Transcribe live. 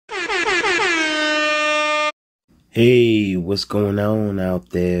Hey, what's going on out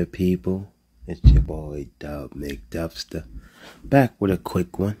there, people? It's your boy Nick Dubster, back with a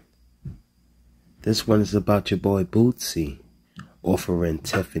quick one. This one is about your boy Boosie offering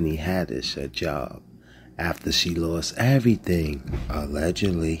Tiffany Haddish a job after she lost everything,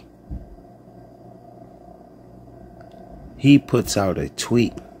 allegedly. He puts out a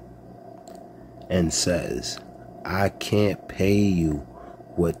tweet and says, "I can't pay you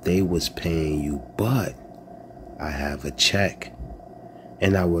what they was paying you, but I have a check,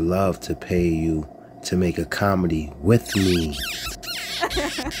 and I would love to pay you to make a comedy with me.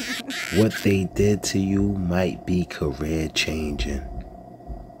 What they did to you might be career changing,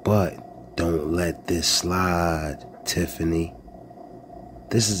 but don't let this slide, Tiffany.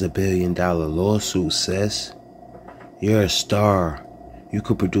 This is $1 billion lawsuit, sis. You're a star. You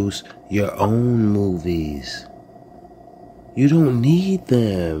could produce your own movies. You don't need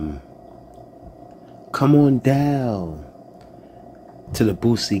them. Come on down to the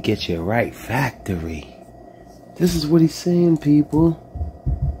Boosie Get You Right factory." This is what he's saying, people.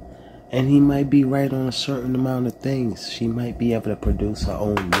 And he might be right on a certain amount of things. She might be able to produce her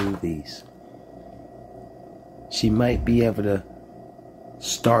own movies. She might be able to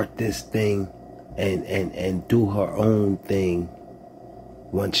start this thing and do her own thing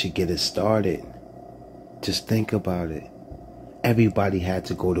once she get it started. Just think about it. Everybody had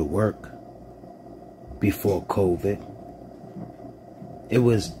to go to work before COVID. It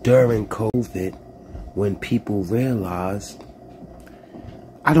was during COVID when people realized,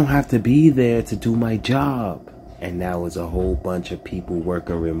 I don't have to be there to do my job. And now it's a whole bunch of people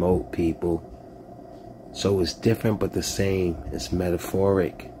working remote, people. So it's different but the same. It's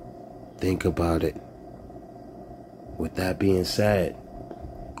metaphoric. Think about it. With that being said,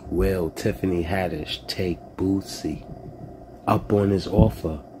 will Tiffany Haddish take Boosie up on his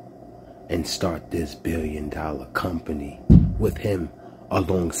offer and start this $1 billion company with him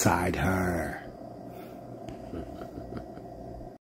alongside her?